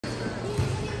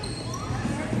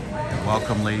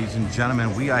Welcome, ladies and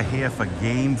gentlemen. We are here for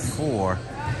Game 4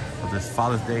 of this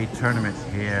Father's Day tournament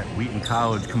here at Wheaton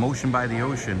College. Commotion by the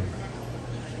Ocean.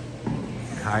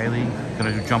 Kylie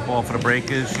gonna do jump ball for the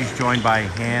Breakers. She's joined by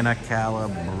Hannah, Calla,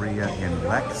 Maria, and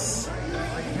Lex.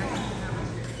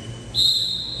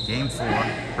 Game 4.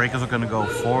 Breakers are gonna go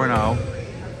 4-0.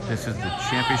 This is the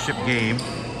championship game.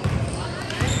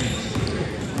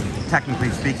 Technically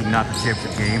speaking, not the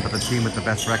championship game, but the team with the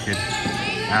best record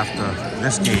after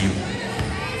this game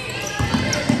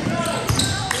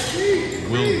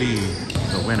will be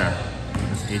the winner of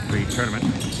this 8th grade tournament.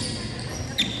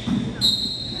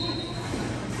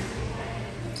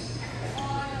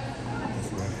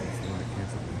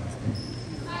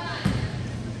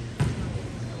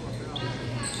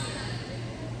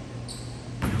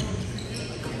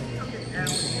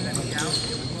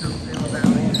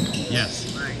 Yes.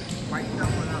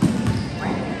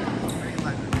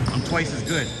 I'm twice as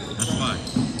good. That's why.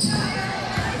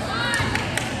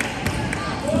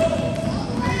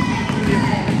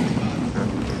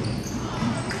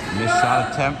 Missed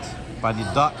shot attempt by the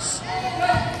Ducks.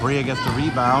 Bria gets the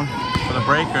rebound for the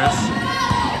Breakers.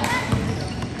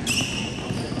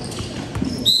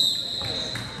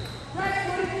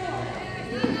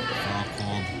 Foul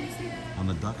called on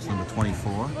the Ducks, number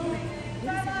 24.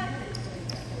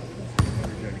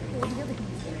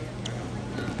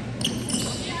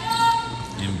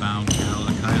 Inbound, Calla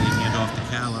to Kylie, hand off to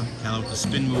Calla. Calla with the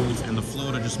spin move, and the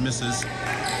floater just misses.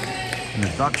 And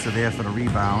the Ducks are there for the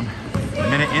rebound. A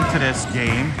minute into this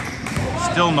game,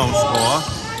 still no score.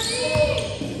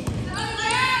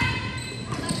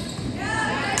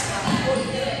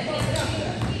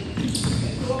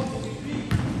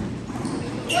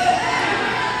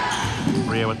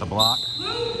 Bria with the block.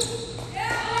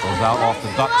 Goes out off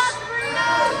the Ducks.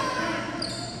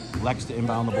 Lex to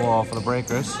inbound the ball for the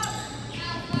Breakers.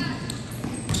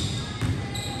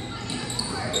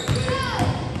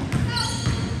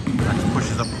 Lex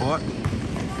pushes up court.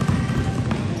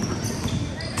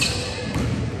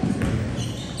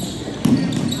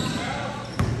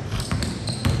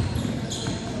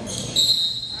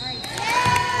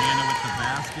 Hannah with the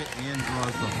basket and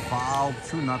draws the foul.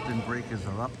 2-0. Breakers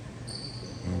are up.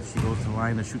 And she goes to the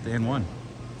line to shoot the N1.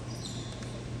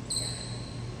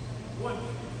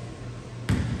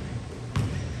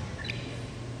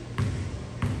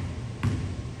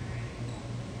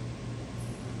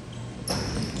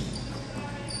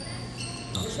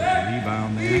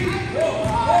 Rebound there.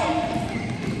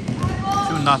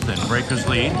 2-0. Breakers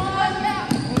lead.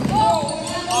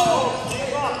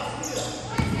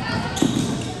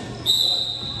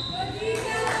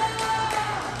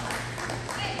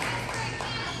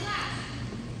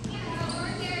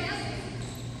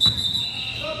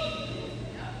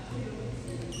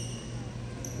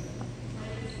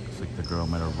 Looks like the girl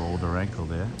might have rolled her ankle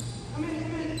there.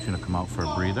 She's gonna come out for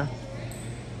a breather.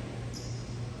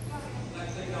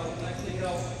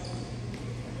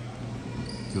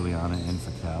 Juliana in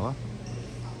for Calla.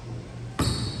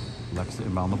 Lex to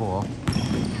inbound the ball.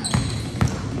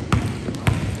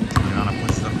 Juliana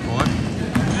pushes up court.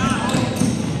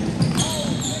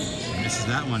 She misses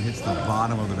that one, hits the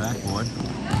bottom of the backboard.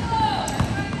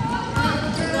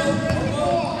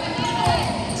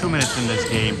 2 minutes in this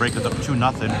game, Breakers up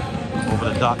 2-0 over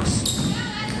the Ducks.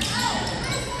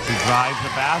 She drives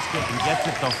the basket and gets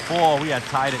it to 4. We are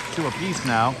tied at 2 apiece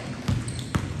now.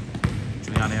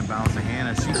 Juliana inbounds to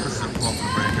Hannah. She pushes up court for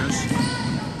the Breakers.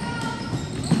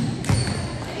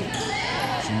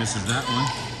 She misses that one.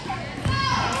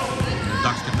 And the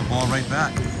Ducks get the ball right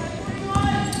back.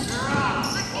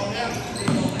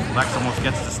 Lex almost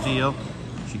gets the steal.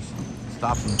 She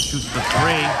stops and shoots the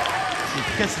 3. She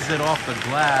kisses it off the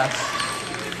glass.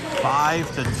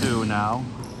 5-2 now.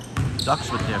 Ducks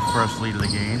with their first lead of the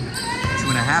game.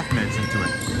 2.5 minutes into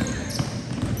it.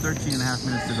 13.5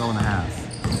 minutes to go in the half.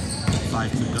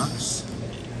 5-2 Ducks.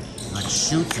 Lex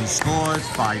shoots and scores.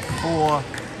 5-4.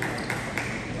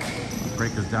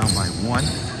 Breakers down by 1.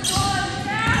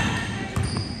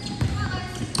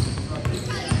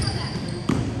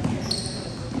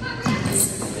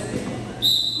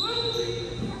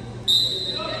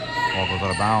 Ball goes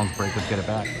out of bounds. Breakers get it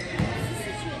back.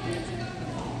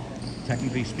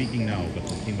 Technically speaking, no, but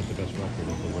the team with the best record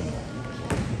is the winner.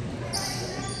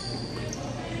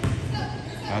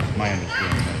 That's my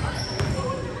understanding.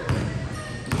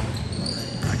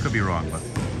 I could be wrong, but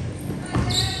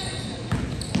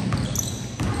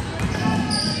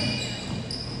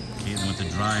Caitlin with the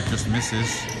drive just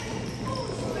misses.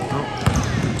 Oh.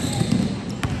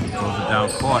 Throws it down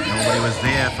court. Nobody was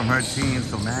there from her team,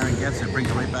 so Marin gets it, brings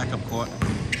it right back up court.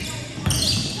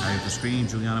 With the screen,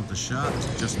 Juliana with the shot,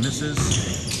 just misses.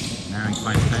 Marin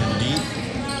finds Kylie in the lead.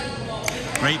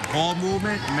 Great ball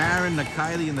movement. Marin to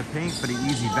Kylie in the paint for the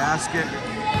easy basket.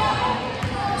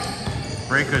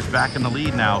 Breakers back in the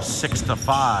lead now,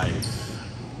 6-5.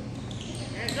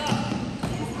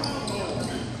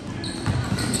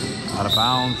 Out of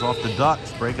bounds off the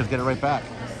Ducks. Breakers get it right back.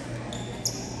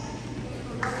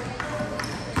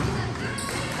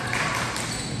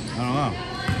 I don't know.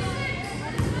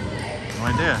 No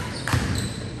idea.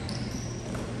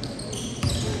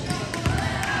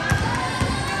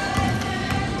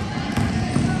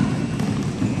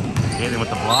 Caitlin with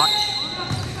the block.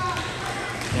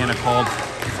 Anna called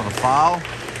for the foul.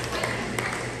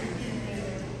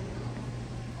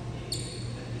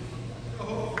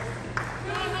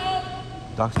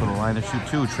 Ducks with a line to shoot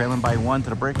 2, trailing by 1 to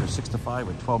the Breakers, 6-5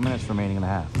 with 12 minutes remaining in the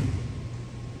half.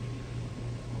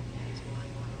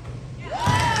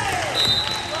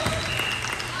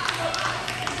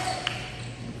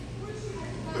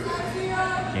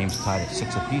 Game's tied at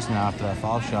 6 apiece now after that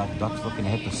foul shot. Ducks looking to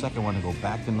hit the second one to go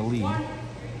back in the lead.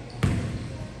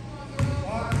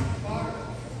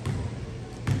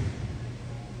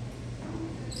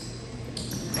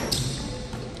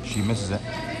 She misses it.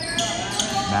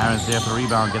 Marin's there for the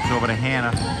rebound, gets over to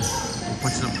Hannah.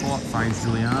 Pushes up court, finds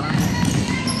Juliana.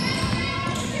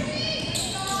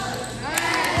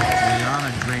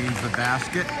 Juliana drains the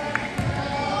basket.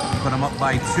 Put them up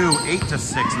by 2,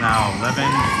 8-6 now.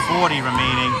 11:40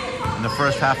 remaining in the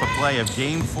first half of play of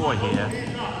Game 4 here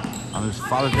on this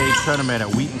Father's Day tournament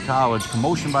at Wheaton College.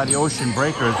 Commotion by the Ocean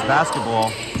Breakers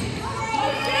basketball.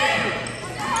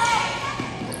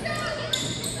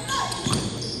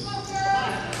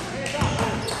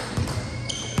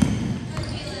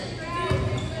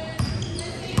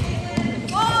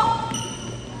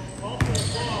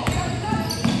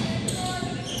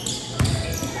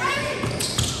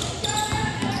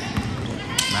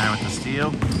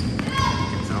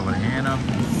 Gets it over to Hannah,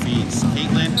 feeds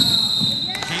Caitlin.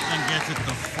 Caitlin gets it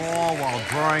to fall while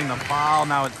drawing the foul.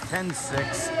 Now it's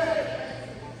 10-6.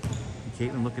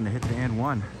 Caitlin looking to hit the and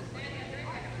one.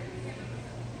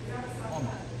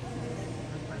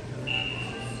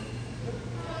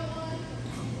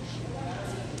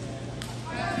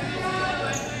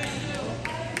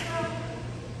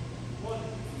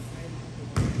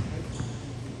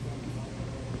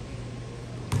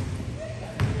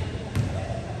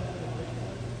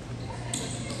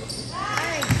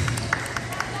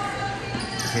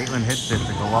 Caitlin hits it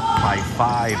to go up by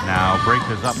 5 now.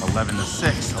 Breakers up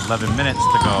 11-6. 11 minutes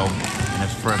to go in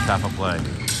this first half of play.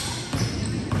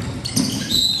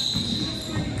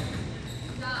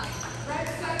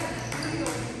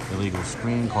 Illegal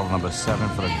screen, call number 7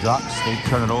 for the Ducks. They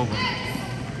turn it over.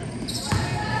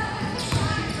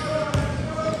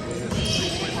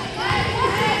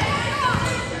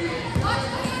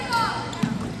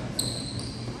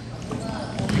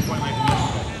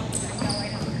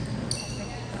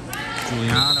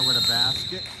 Juliana with a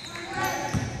basket.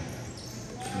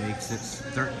 Makes it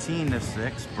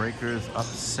 13-6. Breakers up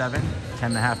 7.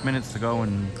 10.5 minutes to go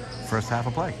in first half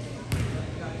of play.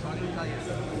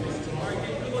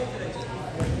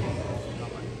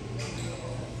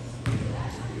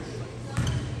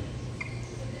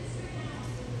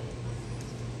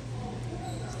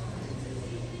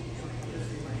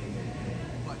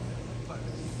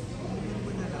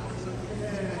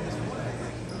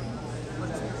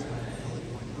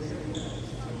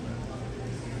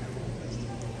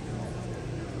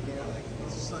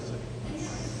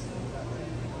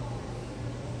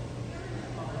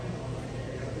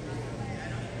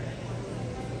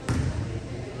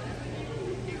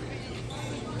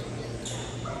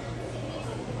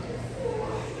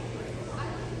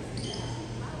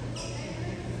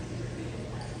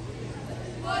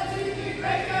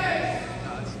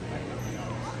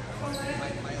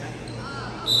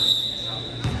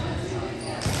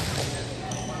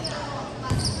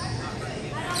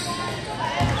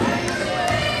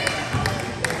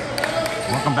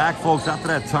 Welcome back, folks. After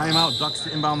that timeout, Ducks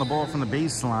to inbound the ball from the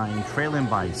baseline, trailing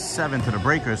by 7 to the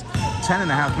Breakers.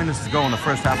 10.5 minutes to go in the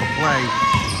first half of play.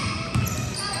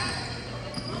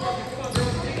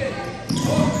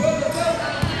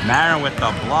 Marin with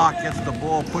the block, gets the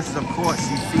ball, pushes up court.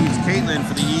 She feeds Caitlin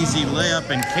for the easy layup,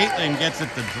 and Caitlin gets it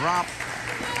to drop.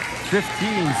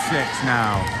 15-6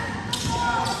 now.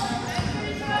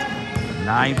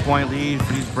 9-point lead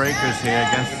for these Breakers here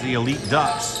against the elite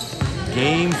Ducks.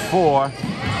 Game 4.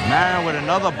 Marin with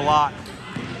another block.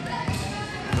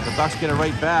 But the Ducks get it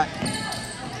right back.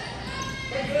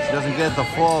 She doesn't get the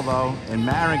fall though, and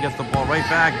Marin gets the ball right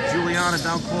back. Juliana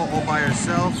down court all by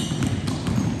herself.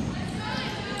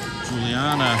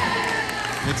 Juliana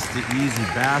Hits the easy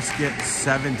basket.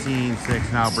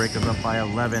 17-6 now. Breakers up by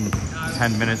 11.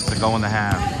 10 minutes to go in the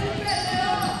half.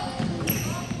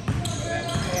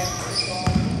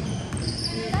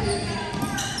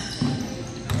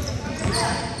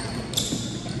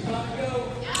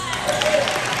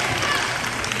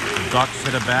 Ducks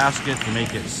hit a basket to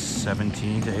make it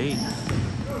 17-8.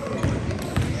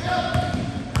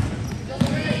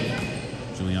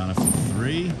 Juliana for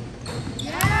three.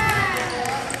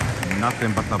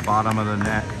 Nothing but the bottom of the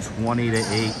net.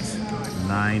 20-8.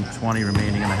 9:20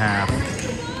 remaining in the half.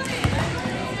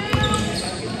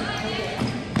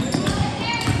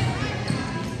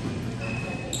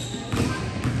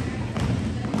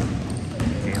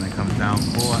 Kaylin comes down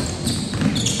court.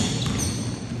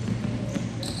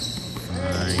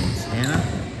 Finds Hannah,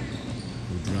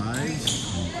 who drives,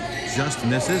 just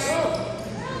misses.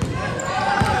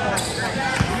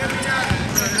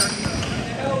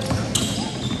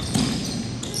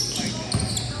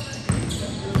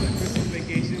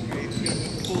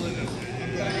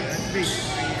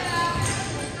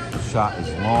 Shot is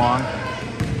long.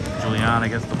 Juliana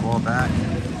gets the ball back,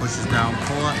 pushes down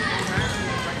court.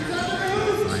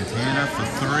 Finds Hannah for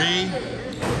three.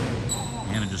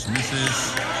 Hannah just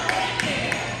misses.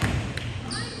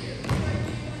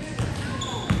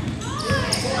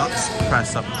 Ducks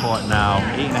press up court now.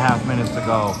 8.5 minutes to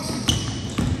go.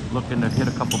 Looking to hit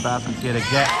a couple baskets here to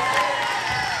get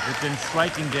within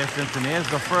striking distance. And there's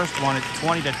the first one. It's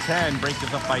 20-10.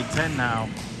 Breakers up by 10 now.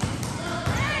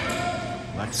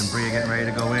 Lex and Bria getting ready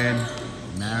to go in.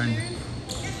 Marin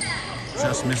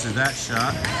just misses that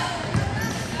shot.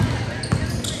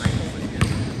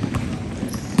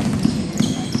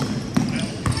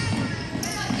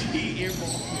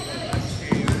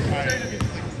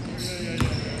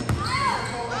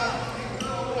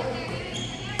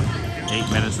 Eight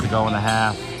minutes to go in the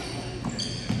half.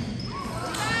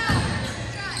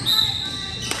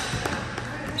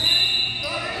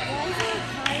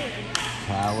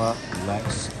 Kala,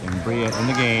 Lex, and Bria in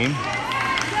the game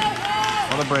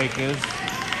for the Breakers.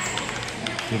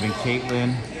 Giving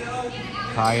Caitlin,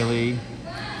 Kylie,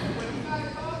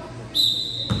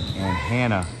 and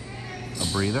Hannah a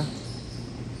breather.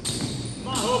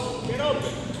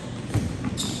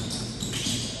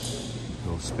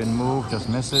 Little spin move, just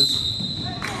misses.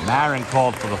 Marin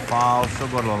called for the foul. She'll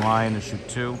go to the line to shoot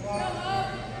two.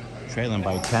 Trailing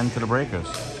by 10 to the Breakers.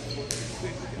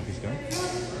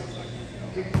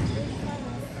 In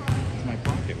my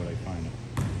pocket would I find it?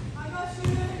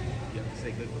 Yeah,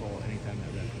 say good call anytime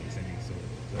that ref makes any sort of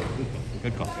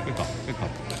Good call. Good call. Good call.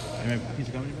 Anyway, piece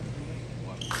of gum,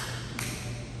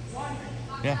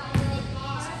 yeah.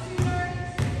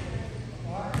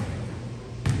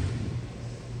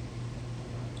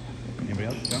 Anybody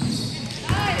else? Go.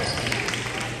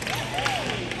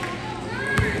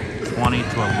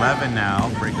 20-11 now.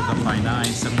 Breakers up by 9.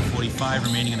 7:45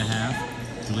 remaining in the half.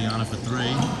 Juliana for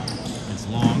three. It's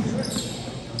long.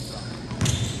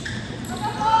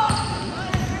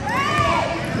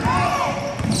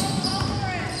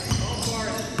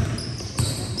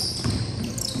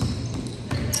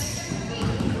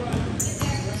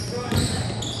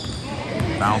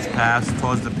 Bounce pass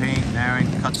towards the paint.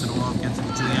 Marin cuts it off, gets it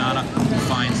to Juliana, who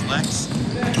finds Lex.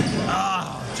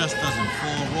 Just doesn't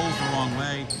fall. Rolls the wrong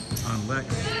way on Lex.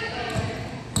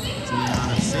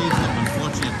 Juliana saves it.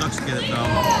 Unfortunately, Ducks get it though.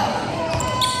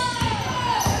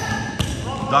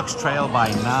 Ducks trail by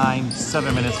 9.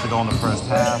 7 minutes to go in the first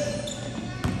half.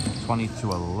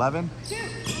 20-11.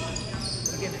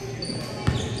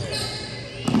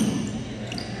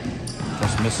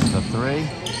 Just misses the three.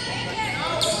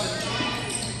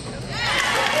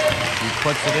 He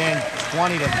puts it in.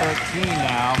 20-13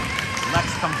 now.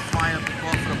 Lex comes flying up the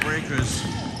court for the Breakers.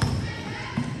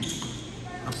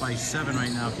 Up by 7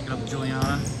 right now. Kick it up to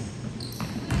Juliana.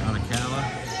 Out of Kala.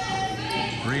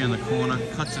 Bria in the corner.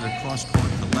 Cuts it across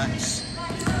court to Lex.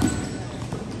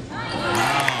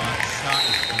 Wow, that shot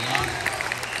is blocked.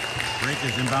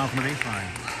 Breakers inbound from the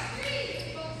baseline.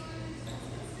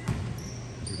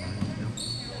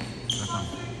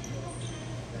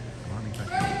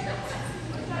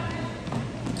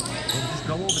 Just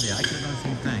go over there. I could have done the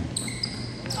same thing.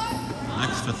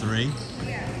 Lex for three.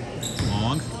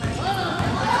 Long.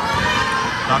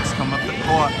 Ducks come up the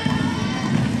court.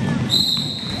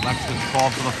 Lex gets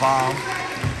called for the foul.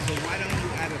 So why don't you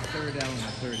add a third L and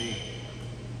a third E?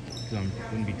 Because I'm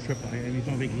going to be triple. I mean,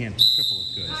 don't think hand. Triple is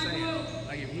good. Just saying,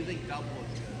 like if you think double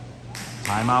is good.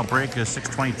 Timeout Breakers.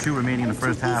 6:22 remaining in the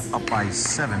first half. Up by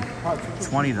 7.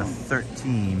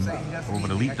 20-13 over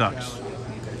the Elite Ducks.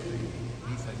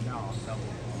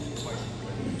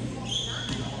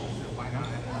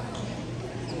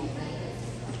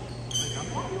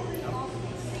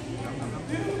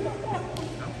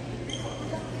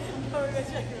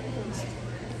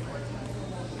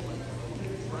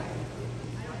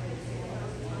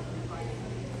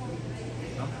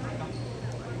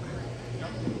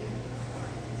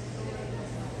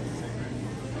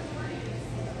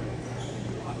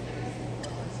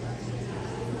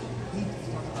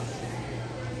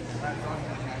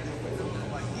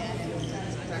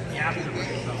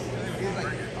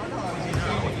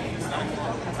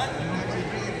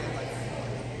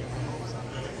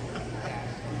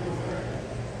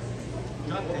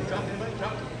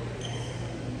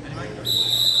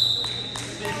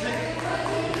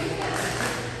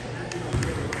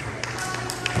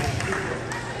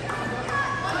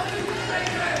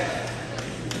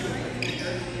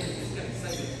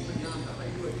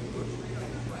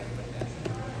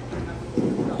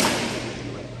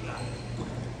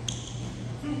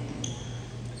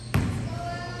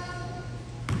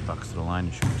 Ducks to the line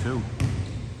to shoot 2.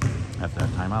 After that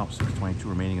timeout, 6:22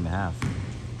 remaining in the half.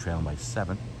 Trailing by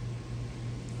 7.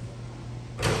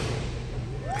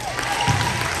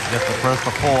 Gets the first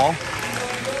to fall.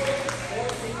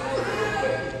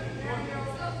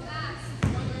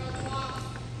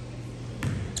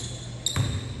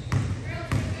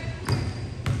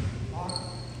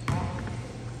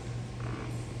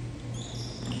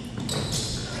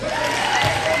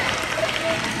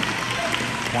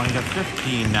 To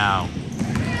 15 now.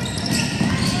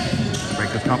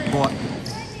 Breakers come court.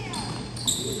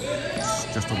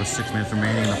 Just over 6 minutes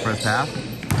remaining in the first half.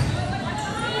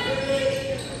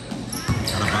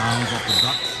 Out of bounds off the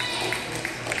Ducks.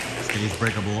 Stays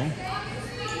breaker ball.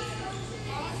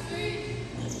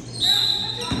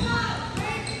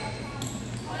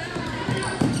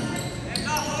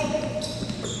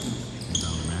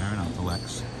 Down to Marin, out to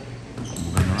Lex.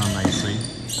 Moving around nicely.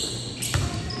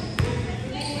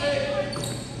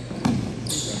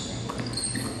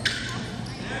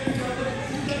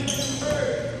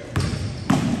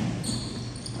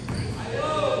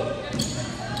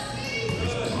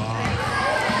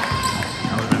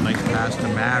 Pass to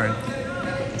Marin.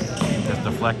 Just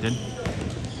deflected.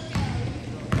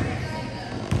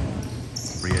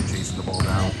 Bria chases the ball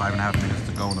down. 5.5 minutes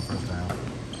to go in the first half.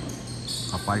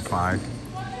 Up by 5.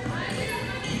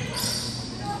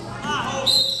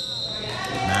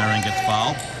 Marin gets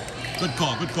fouled. Good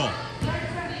call, good call.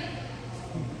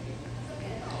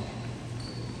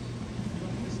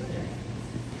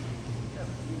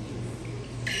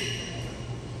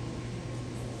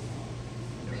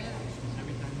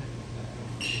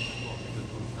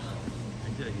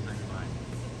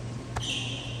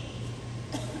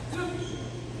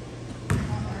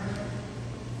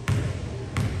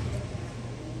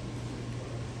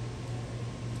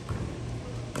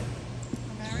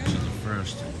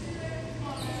 First.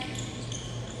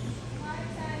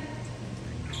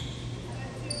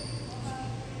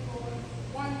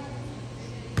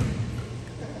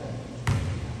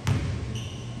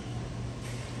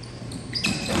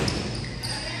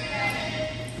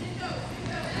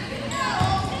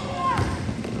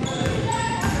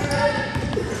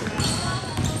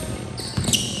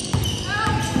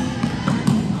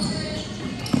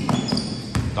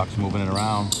 Ducks moving it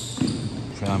around,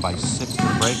 trailing by 6 to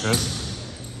the Breakers.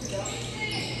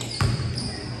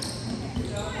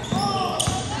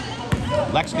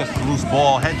 Lex gets the loose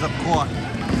ball, heads up court.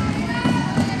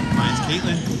 Finds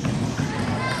Caitlin.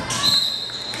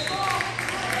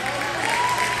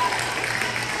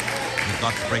 The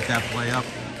Ducks break that play up.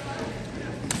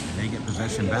 And they get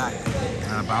possession back.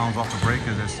 Out of bounds off the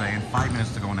Breakers, they're saying. 5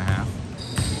 minutes to go in the half.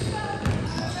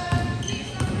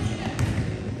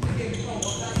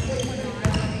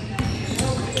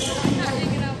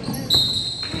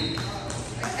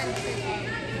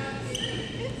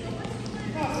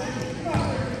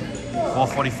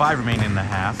 .45 remaining in the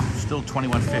half. Still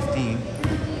 21-15.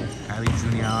 Kylie,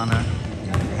 Juliana,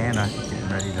 and Hannah getting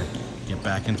ready to get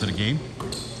back into the game.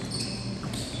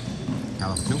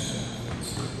 Count of 2.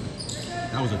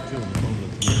 That was a 2. And those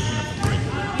are 3. That's a 3.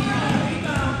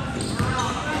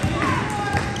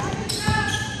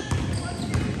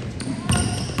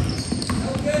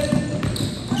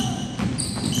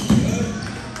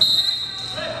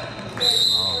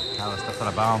 Oh, Kylie steps out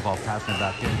of bounds while passing it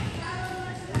back in.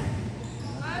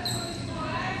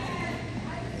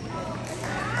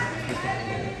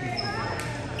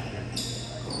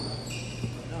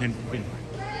 And win.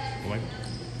 Away.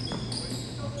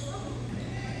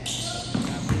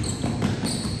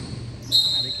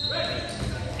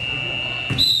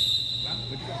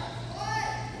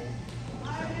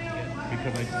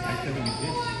 Because I said what you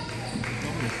did. I'm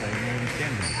going to say, and I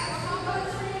understand that.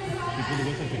 Because it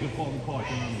looks like a good call. I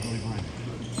think I'm really behind.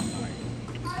 All right.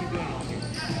 Let's keep going on here.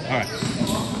 All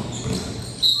right.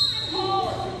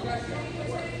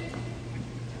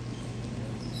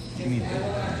 You need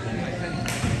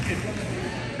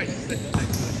I said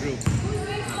next to the group.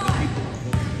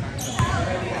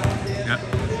 yeah.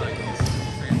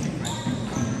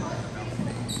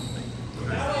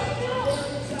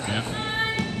 Yeah.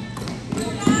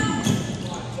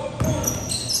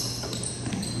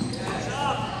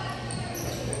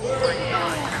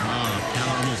 Oh,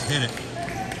 Keller almost hit it.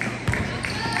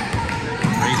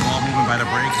 Great ball movement by the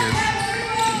Breakers.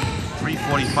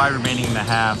 3:45 remaining in the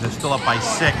half. They're still up by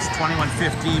 6,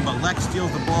 21-15, but Lex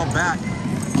steals the ball back.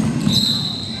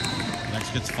 Lex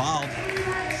gets fouled.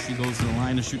 She goes to the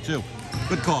line to shoot two.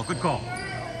 Good call, good call.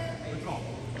 Good call.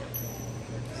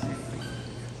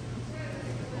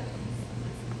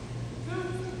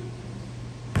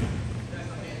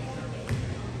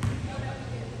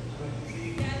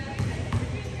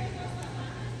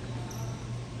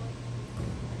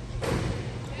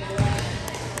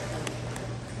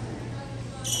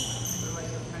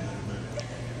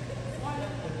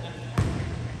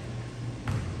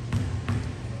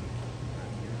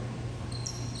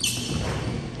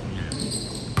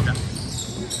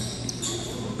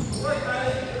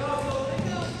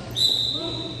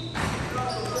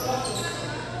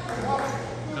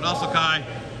 Good hustle, Kai.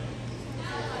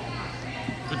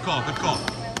 Good call, good call.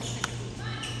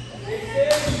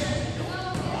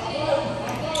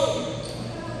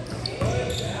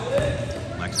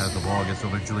 Lex has the ball, gets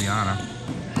over to Juliana.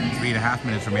 3.5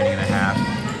 minutes remaining in the half.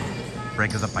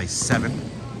 Breakers up by 7.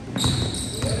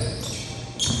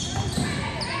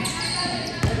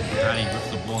 Patty rips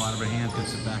the ball out of her hands,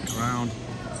 gets it back around.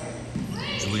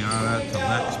 Juliana to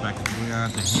Lex, back to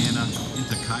Juliana to Hannah,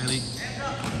 into Kylie.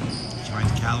 She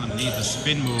finds Callan, needs a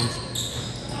spin move.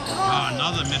 Oh,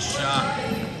 another missed shot.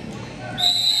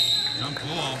 Jump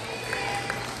ball.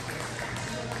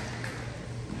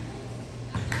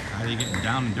 Kylie getting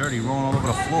down and dirty, rolling all over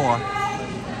the floor.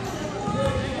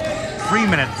 3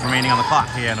 minutes remaining on the clock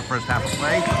here in the first half of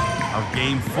play of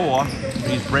Game 4.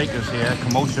 These Breakers here,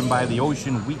 commotion by the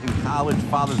Ocean Wheaton College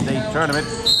Father's Day Tournament.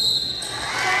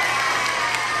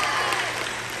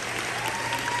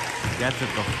 Gets it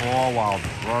to fall while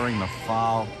drawing the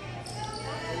foul.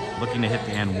 Looking to hit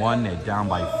the end one. They're down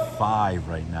by 5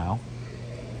 right now.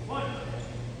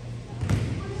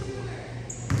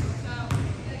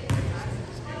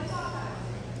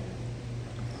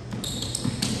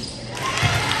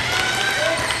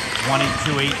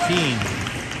 (22-18).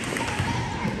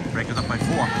 Breakers up by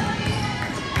 4.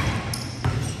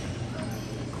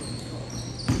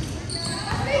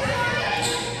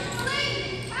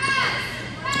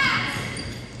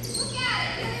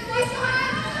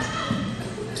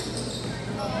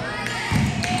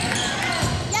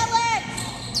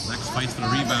 Fights for the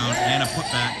rebound and a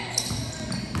putback.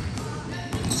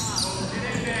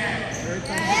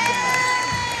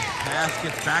 Pass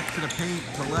gets back to the paint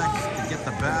to Lex to get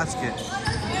the basket.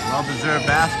 Well-deserved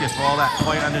basket for all that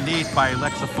play underneath by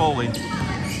Lexa Foley.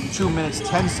 2 minutes,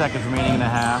 10 seconds remaining in the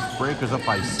half. Breakers up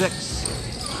by 6.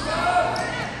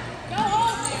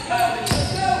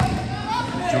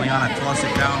 Juliana toss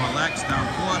it down to Lex, down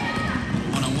court.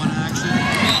 One-on-one action.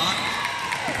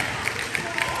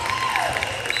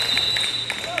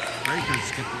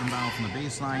 Breakers get the inbound from the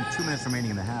baseline. 2 minutes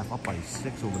remaining in the half. Up by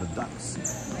 6 over the Ducks.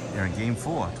 They're in Game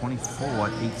 4,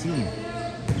 24-18.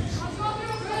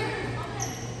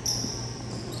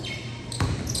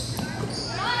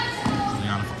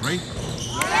 Juliana for 3.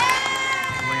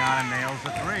 Juliana nails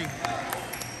the 3.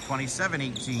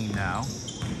 27-18 now.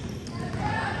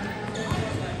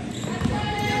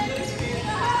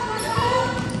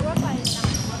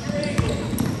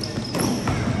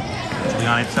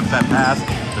 Juliana accepts that pass.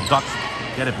 The Ducks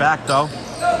get it back though.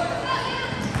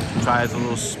 She tries a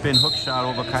little spin hook shot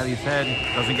over Kylie's head.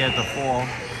 Doesn't get it to fall.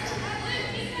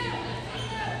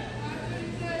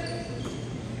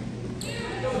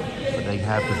 But they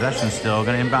have possession still.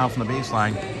 Going to inbound from the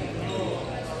baseline.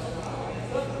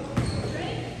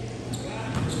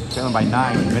 Trailing by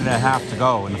 9. 1.5 minutes to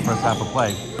go in the first half of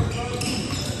play.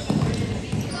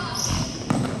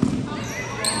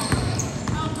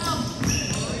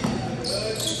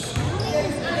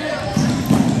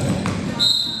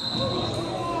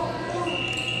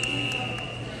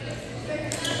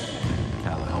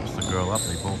 Up,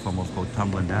 they both almost go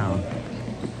tumbling down.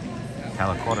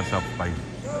 Calla caught herself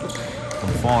from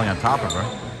falling on top of her.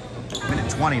 Minute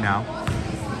 20 now.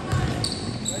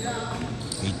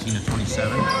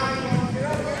 18-27.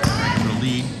 For the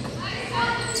lead.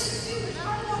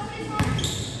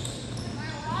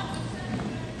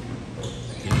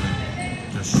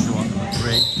 Just short of the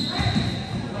 3.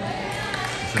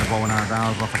 It's going to go in out of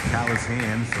bounds off of Cala's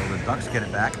hand, so the Ducks get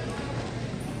it back.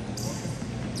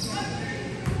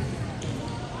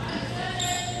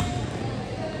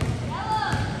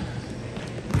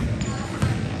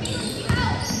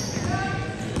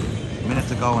 Minute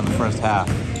to go in the first half.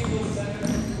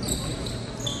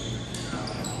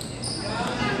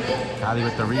 Callie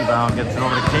with the rebound, gets it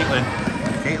over to Caitlin.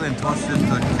 Caitlin tosses it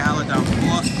to Cala down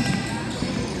court.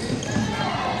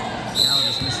 Cala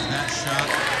just misses that shot.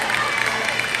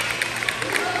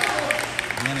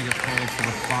 Anna gets called for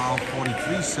the foul.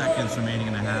 43 seconds remaining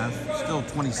in the half. Still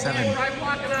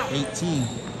 27-18.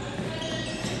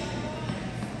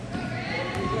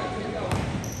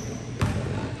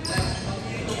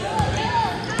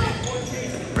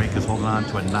 Breakers holding on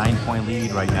to a 9-point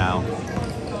lead right now.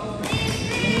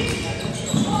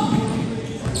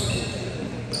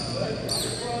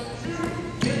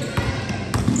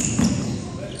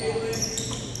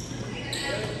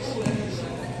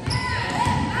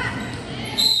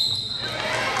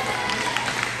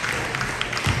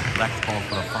 Lex called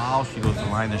for the foul. She goes to the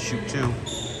line to shoot 2.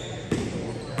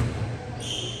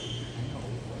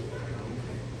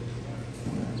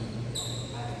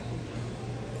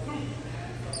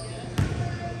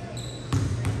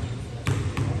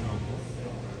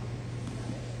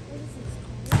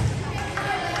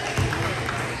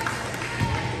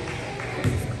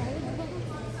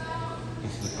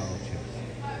 This is the college chip.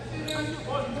 Yeah,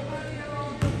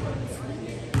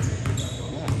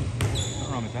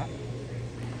 nothing wrong with that.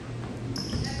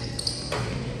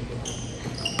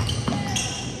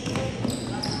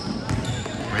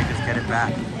 Breakers get it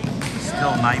back.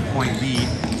 Still 9-point lead.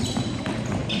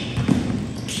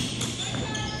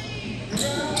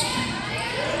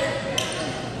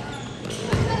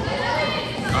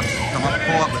 Ducks come up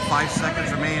court with 5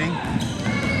 seconds remaining.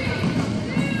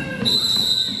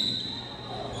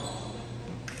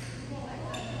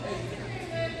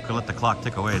 Could let the clock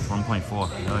tick away. It's 1.4.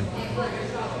 Really.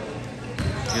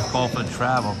 She gets called for the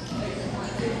travel.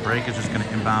 Breakers just going to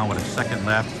inbound with a second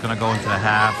left. It's going to go into the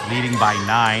half, leading by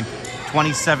 9.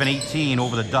 27-18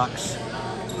 over the Ducks.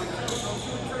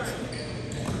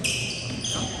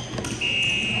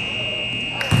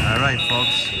 All right,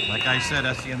 folks. Like I said,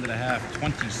 that's the end of the half.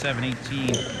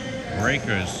 27-18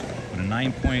 Breakers with a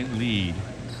 9-point lead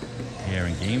here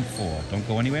in Game 4. Don't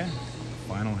go anywhere.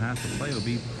 Final half to play. We'll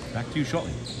be back to you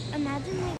shortly. Imagine